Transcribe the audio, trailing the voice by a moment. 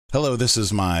Hello, this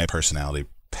is my personality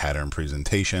pattern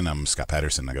presentation. I'm Scott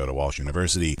Patterson. I go to Walsh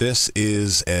University. This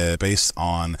is based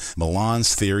on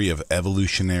Milan's theory of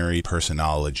evolutionary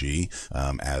personology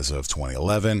as of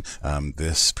 2011.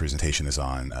 This presentation is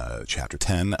on chapter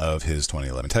 10 of his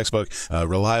 2011 textbook,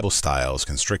 Reliable Styles,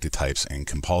 Constricted Types, and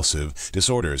Compulsive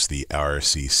Disorders, the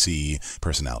RCC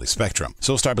personality spectrum.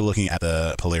 So we'll start by looking at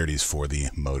the polarities for the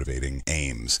motivating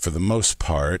aims. For the most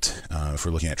part, if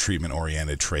we're looking at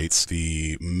treatment-oriented traits,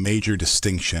 the major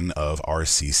distinction of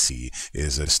RCC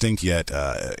is a distinct yet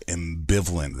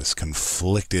ambivalent, this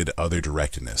conflicted other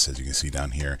directedness, as you can see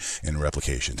down here in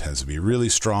replication. Tends to be really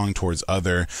strong towards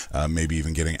other, maybe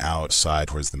even getting outside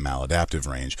towards the maladaptive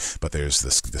range, but there's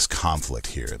this conflict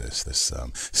here, this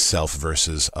self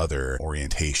versus other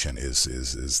orientation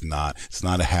is not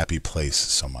a happy place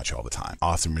so much all the time.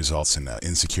 Often results in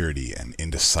insecurity and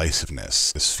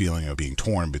indecisiveness, this feeling of being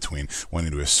torn between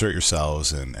wanting to assert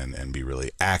yourselves and be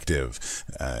really active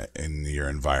in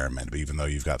your environment, but even though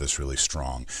you've got this really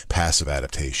strong passive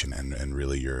adaptation and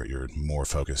really you're more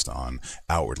focused on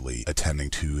outwardly attending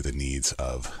to the needs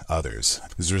of others.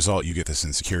 As a result, you get this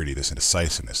insecurity, this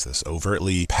indecisiveness, this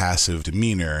overtly passive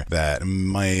demeanor that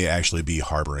may actually be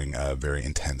harboring very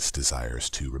intense desires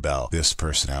to rebel. This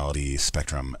personality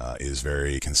spectrum is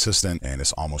very consistent and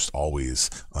it's almost always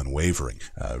unwavering,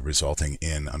 resulting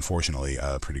in, unfortunately,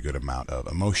 a pretty good amount of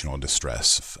emotional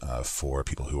distress for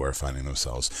people who are finding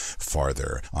themselves farther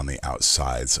on the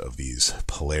outsides of these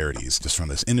polarities, just from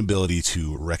this inability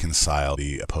to reconcile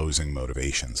the opposing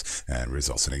motivations, and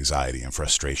results in anxiety and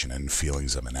frustration and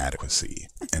feelings of inadequacy.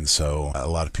 And so a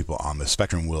lot of people on the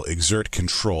spectrum will exert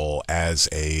control as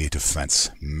a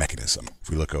defense mechanism. If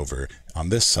we look over on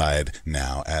this side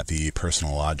now at the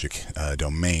personal logic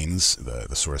domains,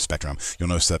 the sort of spectrum, you'll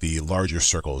notice that the larger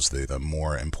circles, the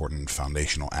more important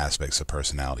foundational aspects of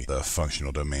personality, the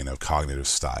functional domain of cognitive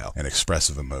style and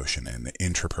expressive emotion and the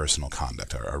interpersonal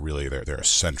conduct are really their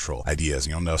central ideas.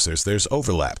 And you'll notice there's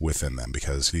overlap within them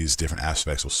because these different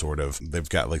aspects will they've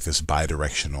got like this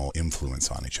bidirectional influence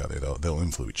on each other. They'll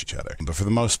influence each other. But for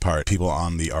the most part, people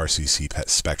on the RCC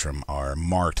spectrum are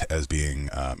marked as being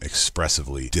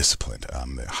expressively disciplined,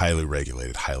 highly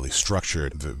regulated, highly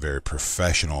structured, very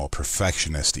professional,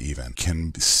 perfectionist even.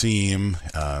 Can seem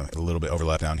a little bit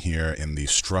overlap down here in the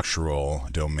structural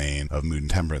domain of mood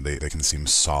and temperament. They can seem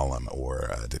solemn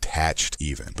or detached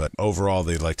even. But overall,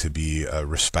 they like to be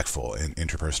respectful in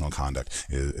interpersonal conduct,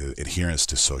 adherence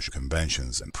to social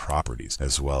conventions and properties,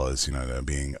 as well as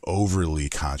being overly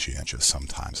conscientious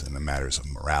sometimes in the matters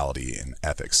of morality and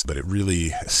ethics. But it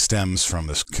really stems from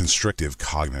this constrictive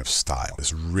cognitive style,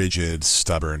 this rigid,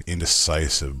 stubborn,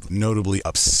 indecisive, notably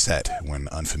upset when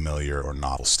unfamiliar or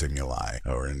novel stimuli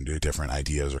or different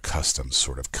ideas or customs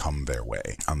sort of come their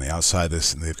way. On the outside,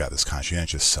 they've got this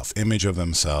conscientious self-image of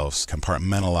themselves,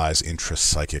 compartmentalized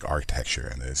intrapsychic architecture,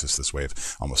 and there's just this way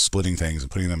of almost splitting things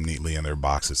and putting them neatly in their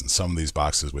boxes. And some of these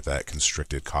boxes with that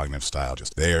constricted cognitive style,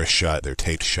 just they are shut, they're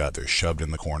taped shut, they're shoved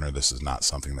in the corner. This is not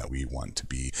something that we want to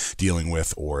be dealing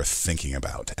with or thinking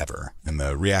about ever. And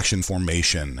the reaction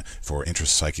formation for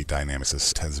intrapsychic dynamics,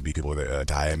 this tends to be people that are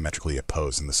diametrically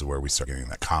opposed, and this is where we start getting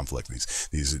that conflict.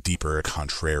 These deeper,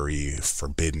 contrary,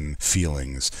 forbidden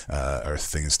feelings are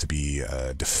things to be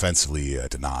defensively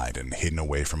denied and hidden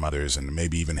away from others, and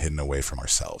maybe even hidden away from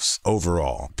ourselves.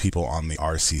 Overall, people on the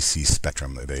RCC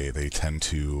spectrum, they tend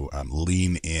to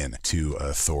lean in to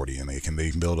authority, and they can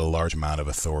build a large amount of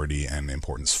authority and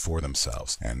importance for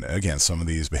themselves. And again, some of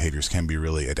these behaviors can be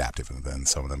really adaptive, and then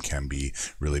some of them can be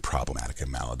really problematic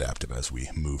and maladaptive as we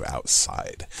move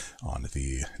outside on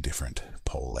the different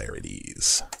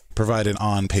polarities. Provided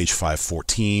on page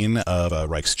 514 of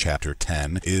Reich's chapter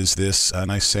 10 is this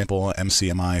nice sample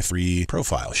MCMI-3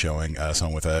 profile showing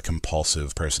someone with a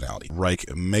compulsive personality.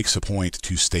 Reich makes a point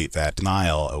to state that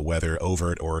denial, whether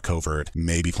overt or covert,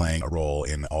 may be playing a role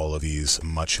in all of these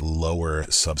much lower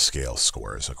subscale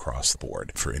scores across the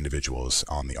board for individuals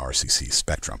on the RCC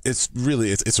spectrum. It's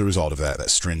a result of that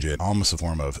stringent, almost a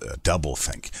form of double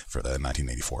think for the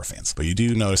 1984 fans. But you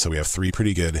do notice that we have three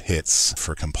pretty good hits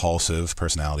for compulsive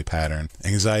personality pattern,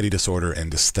 anxiety disorder,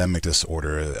 and dysthemic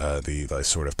disorder, the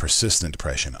sort of persistent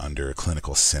depression under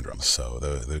clinical syndrome. So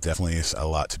there definitely is a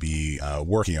lot to be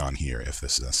working on here if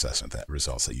this is an assessment that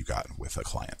results that you got with a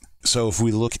client. So if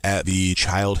we look at the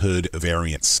childhood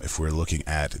variants, if we're looking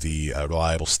at the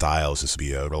reliable styles, this would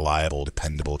be a reliable,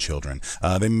 dependable children.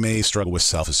 They may struggle with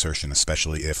self-assertion,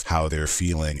 especially if how they're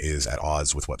feeling is at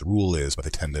odds with what the rule is, but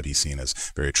they tend to be seen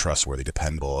as very trustworthy,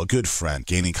 dependable, a good friend.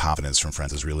 Gaining confidence from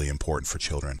friends is really important for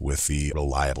children with the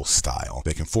reliable style.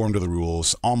 They conform to the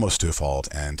rules almost to a fault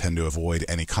and tend to avoid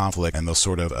any conflict, and they'll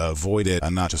sort of avoid it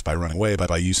not just by running away, but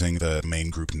by using the main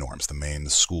group norms, the main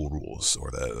school rules,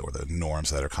 or the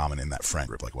norms that are common in that friend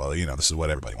group. Like, well, this is what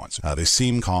everybody wants. They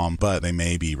seem calm, but they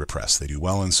may be repressed. They do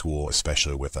well in school,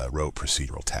 especially with rote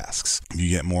procedural tasks. You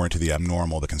get more into the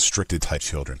abnormal, the constricted type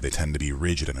children. They tend to be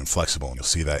rigid and inflexible, and you'll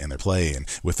see that in their play and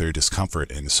with their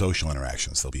discomfort in social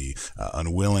interactions. They'll be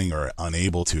unwilling or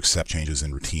unable to accept changes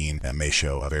in routine and may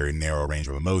show a very narrow range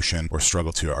of emotion or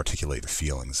struggle to articulate their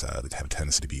feelings. They have a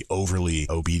tendency to be overly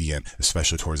obedient,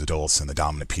 especially towards adults and the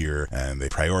dominant peer, and they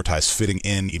prioritize fitting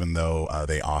in even though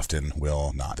they often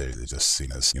will not. They're just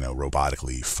seen as,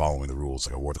 robotically following the rules.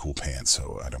 Like, I wore the cool pants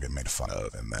so I don't get made fun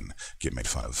of, and then get made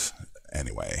fun of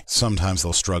anyway. Sometimes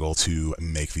they'll struggle to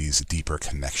make these deeper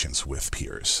connections with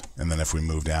peers. And then if we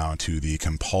move down to the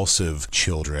compulsive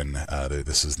children,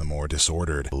 this is the more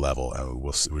disordered level.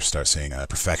 We'll start seeing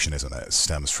perfectionism that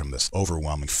stems from this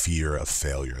overwhelming fear of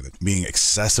failure, being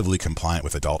excessively compliant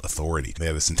with adult authority. They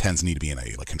have this intense need to be in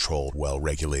a controlled,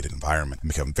 well-regulated environment, and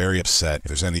become very upset if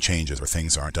there's any changes or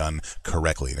things aren't done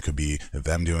correctly. And it could be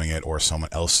them doing it or someone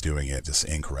else doing it just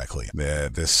incorrectly.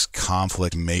 This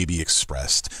conflict may be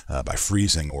expressed by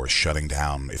freezing or shutting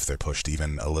down if they're pushed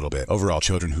even a little bit. Overall,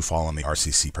 children who fall on the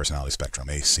RCC personality spectrum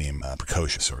may seem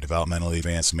precocious or developmentally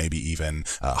advanced, maybe even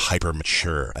hyper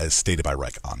mature, as stated by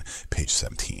Reich on page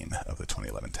 17 of the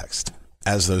 2011 text.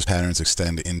 As those patterns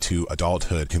extend into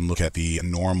adulthood, you can look at the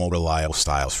normal, reliable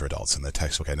styles for adults. And the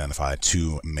textbook identified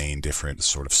two main different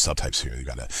sort of subtypes here. You've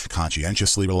got a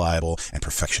conscientiously reliable and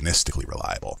perfectionistically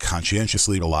reliable.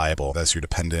 Conscientiously reliable, that's your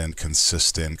dependent,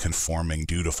 consistent, conforming,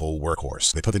 dutiful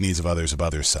workhorse. They put the needs of others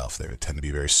above their self. They tend to be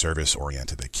very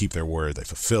service-oriented. They keep their word. They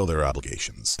fulfill their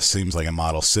obligations. Seems like a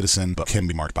model citizen, but can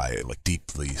be marked by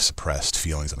deeply suppressed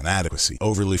feelings of inadequacy.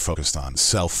 Overly focused on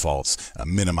self-faults,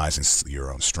 minimizing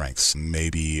your own strengths.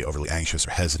 Maybe overly anxious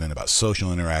or hesitant about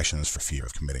social interactions for fear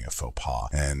of committing a faux pas,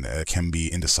 and can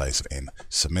be indecisive and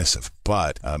submissive,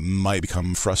 but might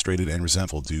become frustrated and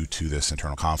resentful due to this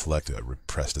internal conflict,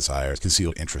 repressed desires,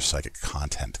 concealed interest, psychic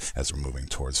content as we're moving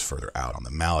towards further out on the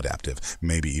maladaptive,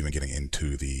 maybe even getting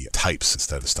into the types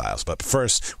instead of the styles. But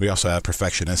first, we also have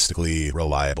perfectionistically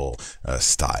reliable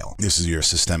style. This is your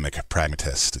systemic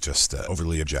pragmatist, just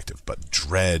overly objective, but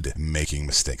dread making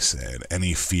mistakes and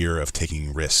any fear of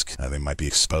taking risk. They might be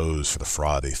exposed for the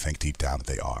fraud they think deep down that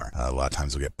they are. A lot of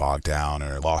times they'll get bogged down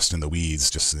or lost in the weeds,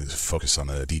 just to focus on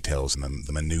the details and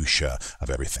the minutiae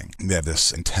of everything. They have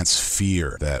this intense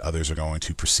fear that others are going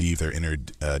to perceive their inner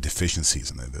deficiencies,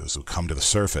 and those will come to the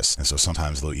surface. And so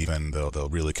sometimes they'll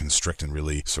really constrict and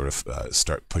really sort of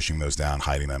start pushing those down,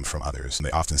 hiding them from others. And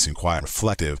they often seem quiet and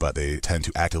reflective, but they tend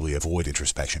to actively avoid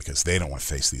introspection because they don't want to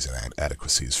face these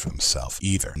inadequacies for themselves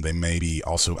either. They may be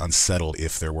also unsettled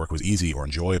if their work was easy or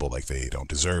enjoyable, like they don't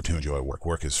deserve to enjoy work.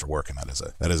 Work is for work, and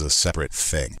that is a separate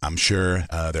thing. I'm sure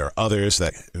there are others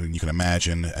that you can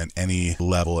imagine at any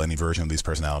level, any version of these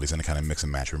personalities, any kind of mix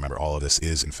and match. Remember, all of this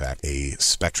is in fact a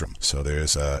spectrum. So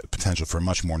there's a potential for a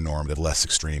much more normative, less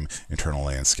extreme internal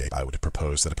landscape. I would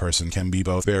propose that a person can be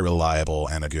both very reliable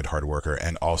and a good hard worker,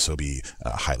 and also be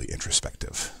highly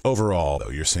introspective. Overall, though,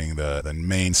 you're seeing the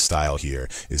main style here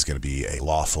is going to be a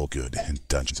lawful good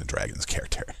Dungeons and Dragons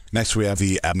character. Next, we have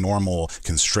the abnormal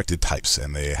constricted types,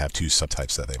 and they have two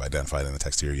subtypes that they've identified in the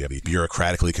text here. You have the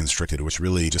bureaucratically constricted, which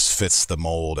really just fits the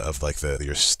mold of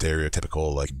your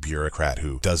stereotypical bureaucrat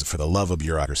who does it for the love of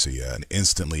bureaucracy. And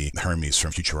instantly Hermes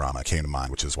from Futurama came to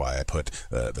mind, which is why I put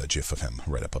the gif of him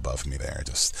right up above me there,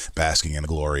 just basking in the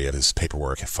glory of his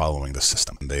paperwork, following the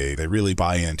system. They really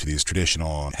buy into these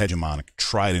traditional, hegemonic,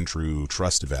 tried and true,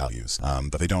 trusted values,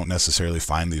 but they don't necessarily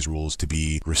find these rules to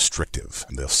be restrictive.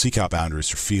 And they'll seek out boundaries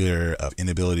for fear of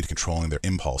inability to controlling their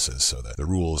impulses, so that the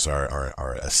rules are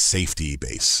a safety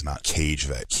base, not cage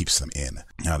that keeps them in.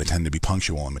 Now, they tend to be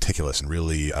punctual and meticulous and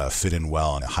really fit in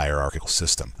well in a hierarchical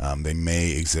system. They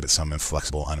may exhibit some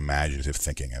inflexible, unimaginative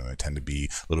thinking, and they tend to be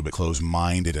a little bit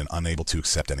closed-minded and unable to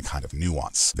accept any kind of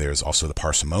nuance. There's also the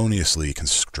parsimoniously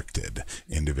constricted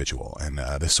individual, and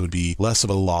this would be less of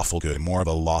a lawful good, more of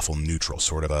a lawful neutral,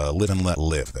 sort of a live and let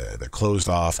live. They're closed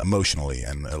off emotionally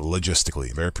and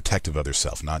logistically, very protective of their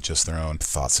self, not just their own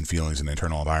thoughts and feelings and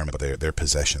internal environment, environment, but their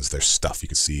possessions, their stuff. You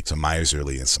can see some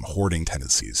miserly and some hoarding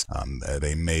tendencies.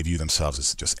 They may view themselves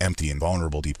as just empty and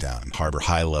vulnerable deep down, and harbor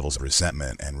high levels of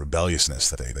resentment and rebelliousness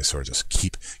that they sort of just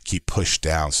keep pushed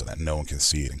down so that no one can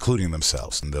see it, including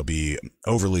themselves. And they'll be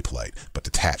overly polite, but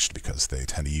detached, because they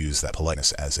tend to use that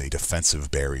politeness as a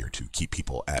defensive barrier to keep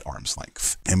people at arm's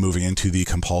length. And moving into the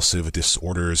compulsive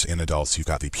disorders in adults, you've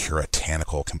got the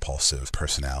puritanical compulsive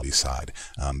personality side.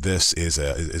 This is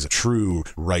a true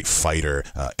right fighter.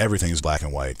 Everything is black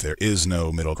and white. There is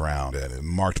no middle ground.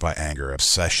 Marked by anger,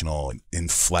 obsessional,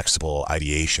 inflexible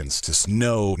ideations, just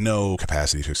no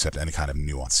capacity to accept any kind of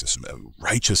nuance. Just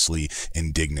righteously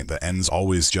indignant. The ends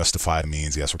always justify the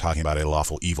means. Yes, we're talking about a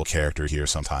lawful evil character here,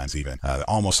 sometimes even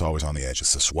almost always on the edge.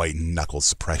 It's this white-knuckled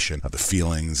suppression of the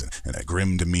feelings and a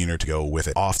grim demeanor to go with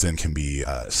it. Often can be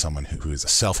someone who is a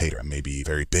self-hater and may be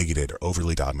very bigoted or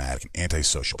overly dogmatic and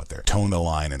antisocial, but they're towing the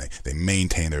line and they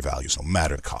maintain their values no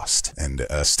matter the cost. And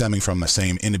stemming from the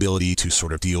same inability to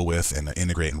sort of deal with and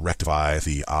integrate and rectify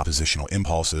the oppositional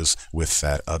impulses with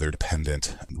that other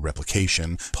dependent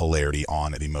replication polarity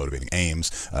on the motivating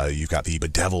aims, you've got the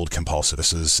bedeviled compulsive.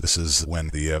 This is when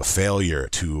the failure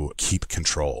to keep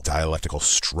control, dialectical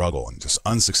struggle, and just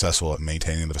unsuccessful at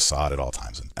maintaining the facade at all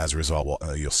times. And as a result,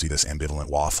 you'll see this ambivalent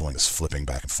waffling, this flipping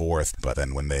back and forth. But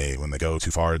then when they go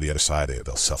too far to the other side,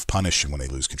 they'll self-punish when they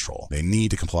lose control. They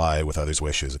need to comply with others'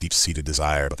 wishes, a deep-seated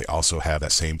desire, but they also have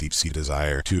that same deep-seated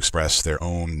desire to express their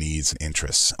own needs and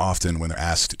interests. Often when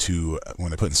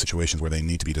they're put in situations where they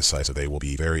need to be decisive, they will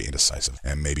be very indecisive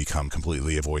and may become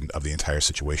completely avoidant of the entire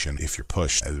situation if you're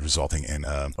pushed, resulting in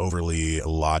an overly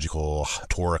logical,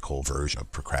 rhetorical version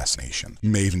of procrastination. You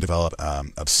may even develop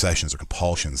obsessions or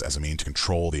compulsions as a means to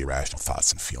control the irrational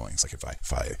thoughts and feelings. Like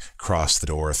if I cross the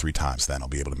door 3 times, then I'll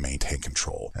be able to maintain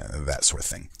control, that sort of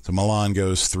thing. So Milan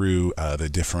goes through the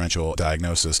differential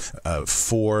diagnosis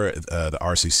for the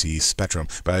RCC spectrum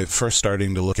by first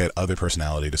starting to look at other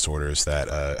personality disorders that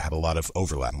have a lot of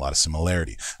overlap, a lot of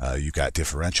similarity. You've got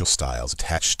differential styles,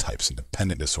 attached types, and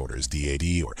dependent disorders,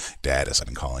 DAD, or DAD as I've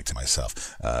been calling it to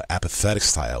myself, apathetic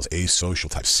styles, asocial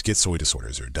types, schizoid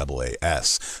disorders, or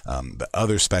AAS. The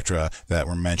other spectra that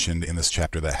were mentioned in this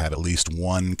chapter that have at least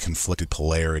one conflicted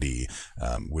polarity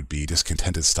would be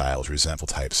discontented styles, resentful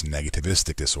types,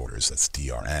 negativistic disorders, that's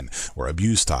DRN, or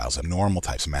abuse styles, abnormal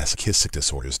types, masochistic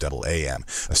disorders, AM,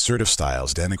 assertive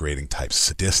styles, denigrating types,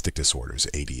 sadistic disorders,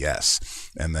 ADS.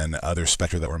 And then other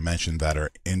spectra that were mentioned that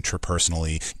are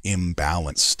interpersonally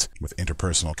imbalanced, with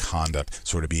interpersonal conduct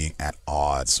sort of being at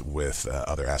odds with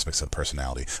other aspects of the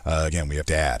personality. Again, we have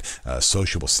DAD,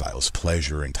 sociable styles,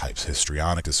 pleasuring types,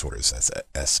 histrionic disorders, that's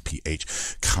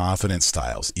SPH, confident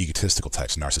styles, egotistical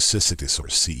types, narcissistic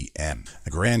disorders, CEN,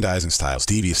 aggrandizing styles,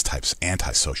 devious types,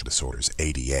 antisocial disorders,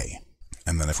 ADA.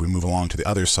 And then if we move along to the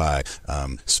other side,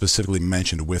 specifically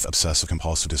mentioned with obsessive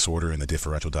compulsive disorder in the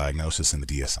differential diagnosis in the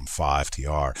DSM-5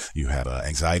 TR, you have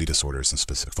anxiety disorders and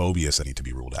specific phobias that need to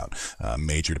be ruled out.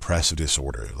 Major depressive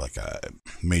disorder, like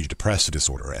major depressive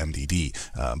disorder, or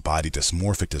MDD, body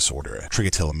dysmorphic disorder,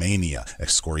 trichotillomania,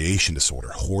 excoriation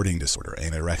disorder, hoarding disorder,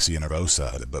 anorexia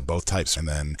nervosa, both types. And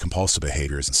then compulsive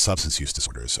behaviors and substance use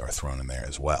disorders are thrown in there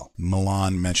as well.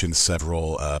 Milan mentioned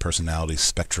several personality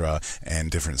spectra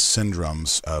and different syndromes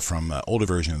from an older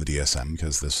version of the DSM,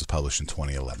 because this was published in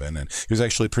 2011, and he was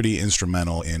actually pretty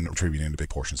instrumental in attributing to big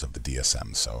portions of the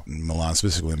DSM. So Milan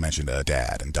specifically mentioned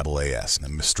DAD and AAS,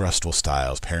 and mistrustful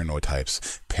styles, paranoid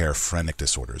types, paraphrenic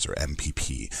disorders, or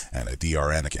MPP, and a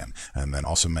DRN again. And then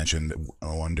also mentioned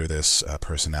under this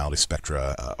personality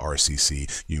spectra,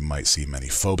 RCC, you might see many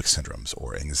phobic syndromes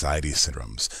or anxiety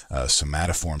syndromes,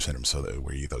 somatoform syndromes, so that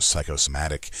where those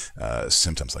psychosomatic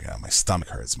symptoms like my stomach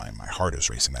hurts, my heart is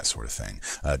racing, that sort of thing.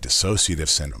 Dissociative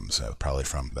syndromes, probably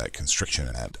from that constriction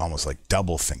and that almost like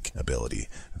double think ability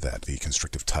that the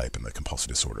constrictive type and the compulsive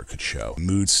disorder could show.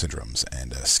 Mood syndromes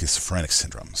and schizophrenic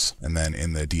syndromes. And then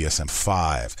in the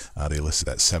DSM-5, they listed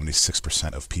that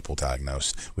 76% of people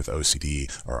diagnosed with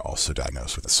OCD are also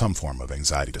diagnosed with some form of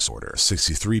anxiety disorder.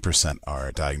 63%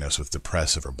 are diagnosed with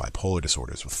depressive or bipolar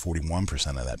disorders, with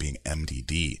 41% of that being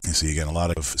MDD. You see, again, a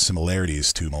lot of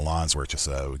similarities to Milan's work, just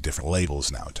different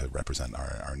labels now to represent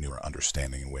our newer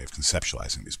understanding and way of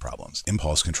conceptualizing these problems.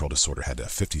 Impulse control disorder had a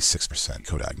 56%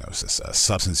 co-diagnosis.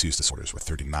 Substance use disorders were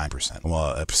 39%.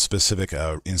 While a specific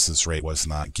instance rate was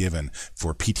not given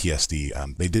for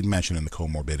PTSD, they did mention in the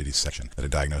comorbidity section, that a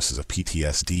diagnosis of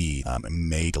PTSD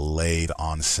may delay the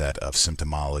onset of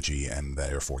symptomology and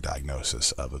therefore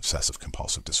diagnosis of obsessive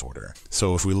compulsive disorder.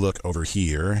 So if we look over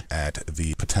here at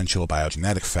the potential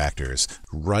biogenetic factors,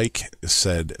 Reich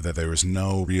said that there was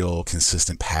no real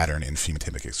consistent pattern in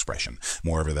phenotypic expression.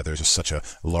 Moreover, that there's just such a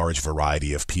large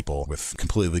variety of people with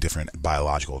completely different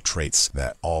biological traits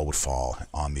that all would fall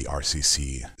on the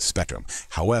RCC spectrum.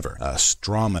 However,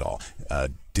 Strometal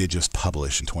did just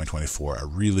publish in 2024 a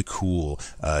really cool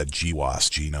GWAS,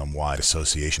 genome-wide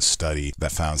association study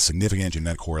that found significant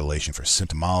genetic correlation for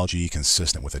symptomology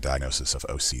consistent with a diagnosis of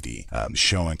OCD,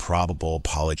 showing probable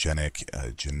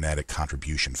polygenic genetic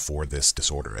contribution for this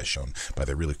disorder, as shown by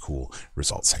the really cool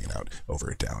results hanging out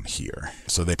over down here.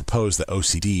 So they propose that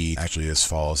OCD actually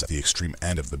falls at the extreme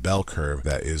end of the bell curve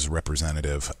that is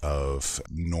representative of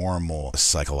normal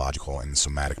psychological and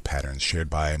somatic patterns shared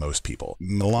by most people.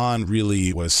 Milan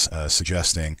really was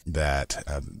suggesting that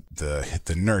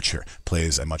the nurture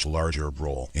plays a much larger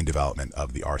role in development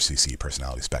of the RCC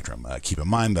personality spectrum. Keep in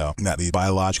mind, though, that the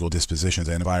biological dispositions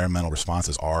and environmental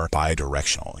responses are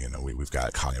bidirectional. You know, we've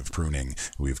got cognitive pruning,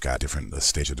 we've got different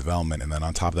stages of development, and then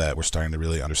on top of that, we're starting to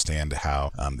really understand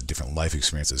how the different life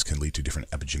experiences can lead to different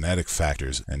epigenetic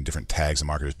factors and different tags and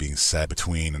markers being set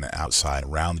between and outside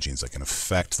around the genes that can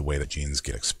affect the way that genes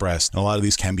get expressed. And a lot of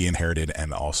these can be inherited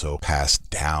and also passed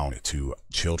down to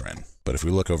children. But if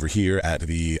we look over here at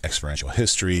the experiential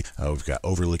history, we've got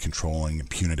overly controlling,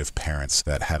 punitive parents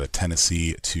that have a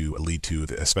tendency to lead to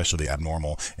especially the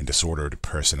abnormal and disordered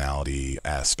personality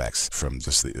aspects, from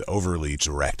just the overly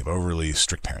directive, overly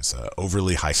strict parents,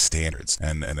 overly high standards,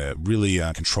 and a really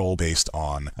control based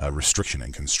on restriction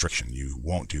and constriction. You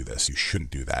won't do this, you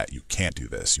shouldn't do that, you can't do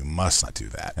this, you must not do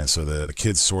that. And so the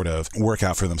kids sort of work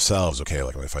out for themselves, okay,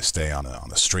 like if I stay on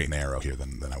the straight and narrow here,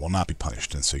 then I will not be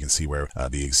punished. And so you can see where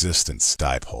the existence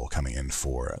dipole coming in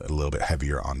for a little bit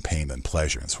heavier on pain than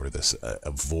pleasure, and sort of this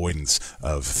avoidance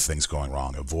of things going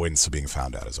wrong, avoidance of being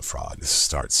found out as a fraud. This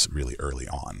starts really early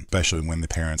on, especially when the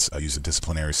parents use a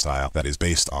disciplinary style that is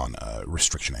based on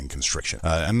restriction and constriction,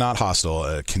 and not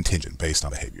hostile, contingent, based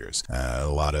on behaviors. A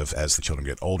lot of, as the children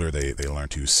get older, they learn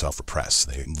to self-repress.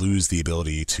 They lose the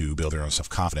ability to build their own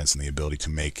self-confidence and the ability to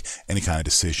make any kind of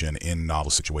decision in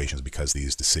novel situations because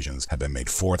these decisions have been made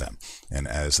for them. And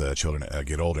as children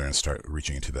get older and start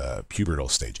reaching into the pubertal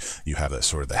stage, you have the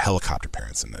sort of the helicopter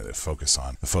parents, and the focus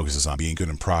is on being good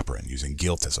and proper and using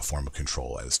guilt as a form of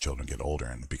control as children get older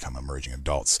and become emerging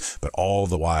adults. But all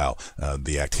the while,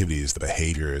 the activities, the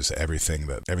behaviors, everything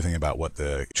about what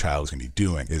the child is going to be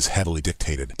doing is heavily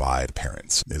dictated by the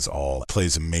parents.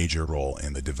 Plays a major role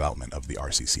in the development of the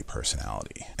RCC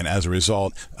personality. And as a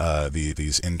result,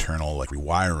 these internal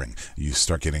rewiring, you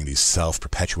start getting these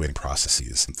self-perpetuating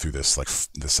processes through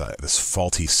this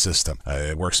faulty system.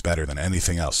 It works better than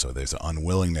anything else. So there's an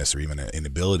unwillingness or even an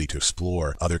inability to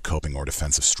explore other coping or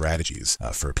defensive strategies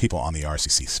for people on the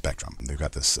RCC spectrum. They've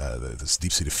got this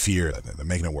deep-seated fear that they're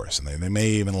making it worse, and they may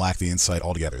even lack the insight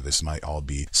altogether. This might all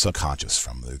be subconscious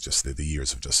from the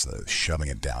years of just shoving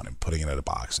it down and putting it in a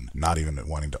box and not even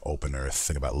wanting to open or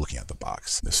think about looking at the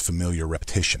box. This familiar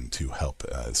repetition to help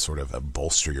sort of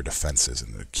bolster your defenses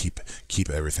and keep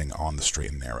everything on the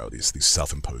straight and narrow. These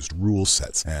self-imposed rule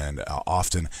sets, and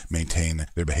often maintain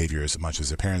their behavior as much as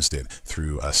their parents did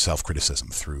through self-criticism,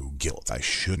 through guilt. I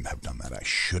shouldn't have done that. I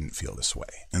shouldn't feel this way.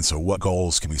 And so what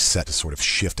goals can we set to sort of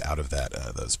shift out of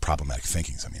those problematic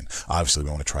thinkings? I mean, obviously we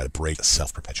want to try to break the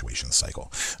self-perpetuation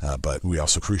cycle, but we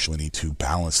also crucially need to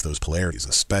balance those polarities,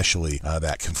 especially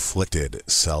that conflicted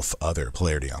self-other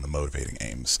polarity on the motivating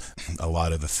aims. A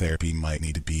lot of the therapy might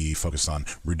need to be focused on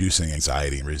reducing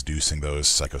anxiety and reducing those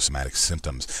psychosomatic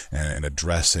symptoms and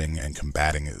addressing and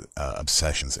combating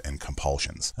obsessions and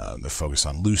compulsions. The focus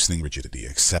on loosening rigidity,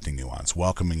 accepting nuance,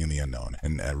 welcoming in the unknown,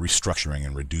 and restructuring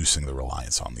and reducing the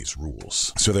reliance on these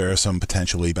rules. So there are some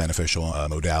potentially beneficial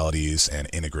modalities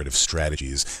and integrative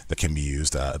strategies that can be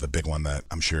used. The big one that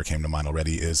I'm sure came to mind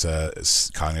already is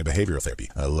cognitive behavioral therapy,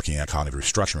 looking at cognitive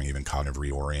restructuring, even cognitive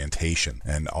reorientation,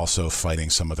 and also fighting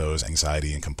some of those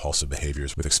anxiety and compulsive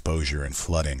behaviors with exposure and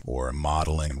flooding, or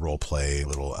modeling and role play,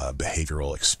 little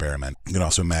behavioral experiment. You can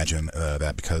also imagine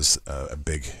that because a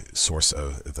big source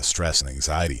of the stress and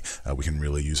anxiety, we can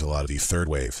really use a lot of the third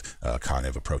wave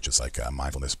cognitive approaches like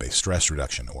mindfulness-based stress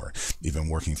reduction, or even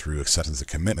working through acceptance and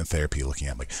commitment therapy, looking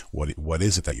at what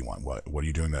is it that you want? What are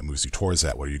you doing that moves you towards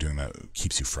that? What are you doing that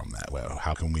keeps you from that? Well,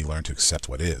 how can we learn to accept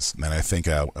what is? And I think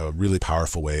a really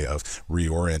powerful way of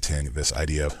reorienting this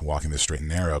idea of walking the straight and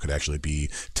narrow could actually be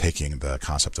taking the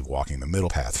concept of walking the middle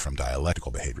path from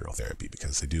dialectical behavioral therapy,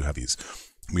 because they do have these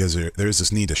because there is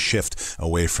this need to shift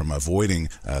away from avoiding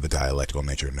the dialectical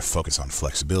nature and to focus on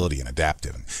flexibility and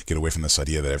adaptive, and get away from this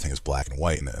idea that everything is black and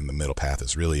white, and the middle path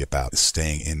is really about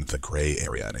staying in the gray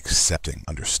area and accepting,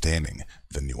 understanding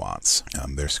the nuance.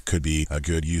 There could be a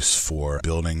good use for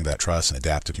building that trust and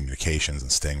adaptive communications and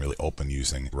staying really open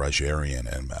using Rogerian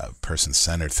and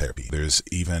person-centered therapy. There's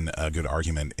even a good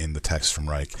argument in the text from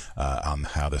Reich on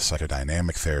how the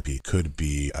psychodynamic therapy could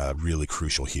be really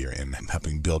crucial here in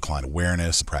helping build client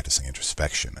awareness, practicing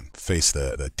introspection, and face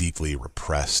the deeply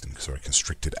repressed and sort of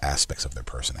constricted aspects of their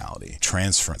personality.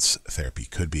 Transference therapy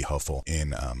could be helpful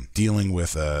in dealing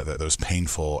with those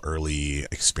painful early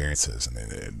experiences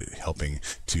and helping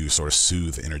to sort of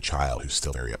soothe the inner child who's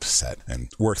still very upset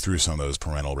and work through some of those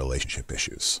parental relationship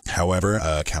issues. However,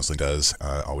 counseling does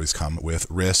always come with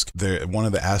risk. One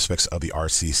of the aspects of the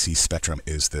RCC spectrum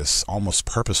is this almost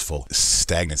purposeful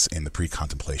stagnance in the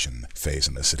pre-contemplation phase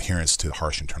and this adherence to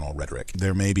harsh internal rhetoric.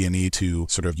 There may be a need to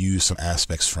sort of use some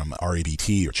aspects from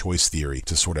RABT or choice theory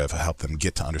to sort of help them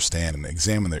get to understand and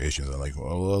examine their issues. And like,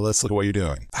 well, let's look at what you're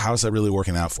doing. How's that really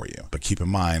working out for you? But keep in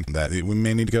mind that we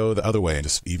may need to go the other way, and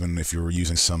just even if you're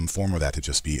using some form of that, to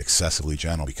just be excessively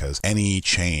gentle, because any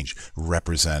change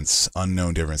represents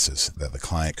unknown differences that the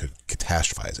client could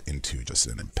catastrophize into just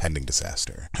an impending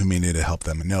disaster. We may need to help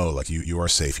them know, like, you are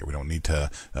safe here. We don't need to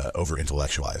over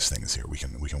intellectualize things here. We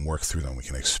can work through them. We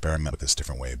can experiment with this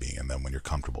different way of being, and then when you're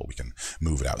comfortable, we can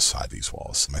move it outside these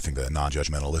walls. And I think the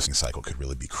non-judgmental listening cycle could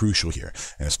really be crucial here,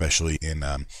 and especially in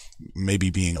maybe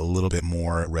being a little bit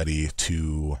more ready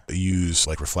to use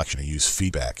like reflection and use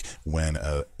feedback when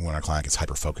our client gets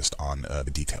hyper focused on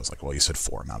the details, like, well, you said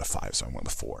 4, not a 5, so I went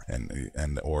with 4,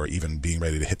 and or even being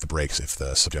ready to hit the brakes if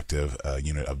the subjective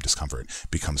unit of discomfort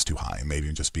becomes too high, and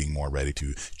maybe just being more ready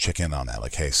to check in on that,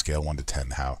 like, hey, scale 1 to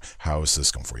 10, how is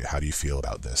this going for you? How do you feel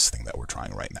about this thing that we're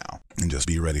trying right now? And just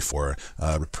be ready for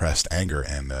repressed anger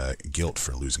and guilt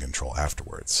for losing control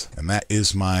afterwards. And that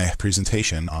is my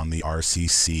presentation on the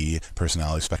RCC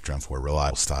personality spectrum for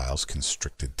reliable styles,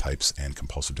 constricted types, and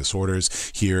compulsive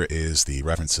disorders. Here is the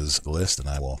references list, and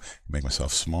I will make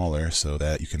myself smaller so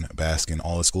that you can bask in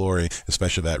all its glory,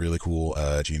 especially that really cool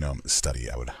genome study.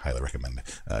 I would highly recommend,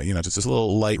 just a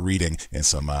little light reading and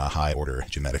some high order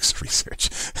genetics research.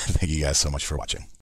 Thank you guys so much for watching.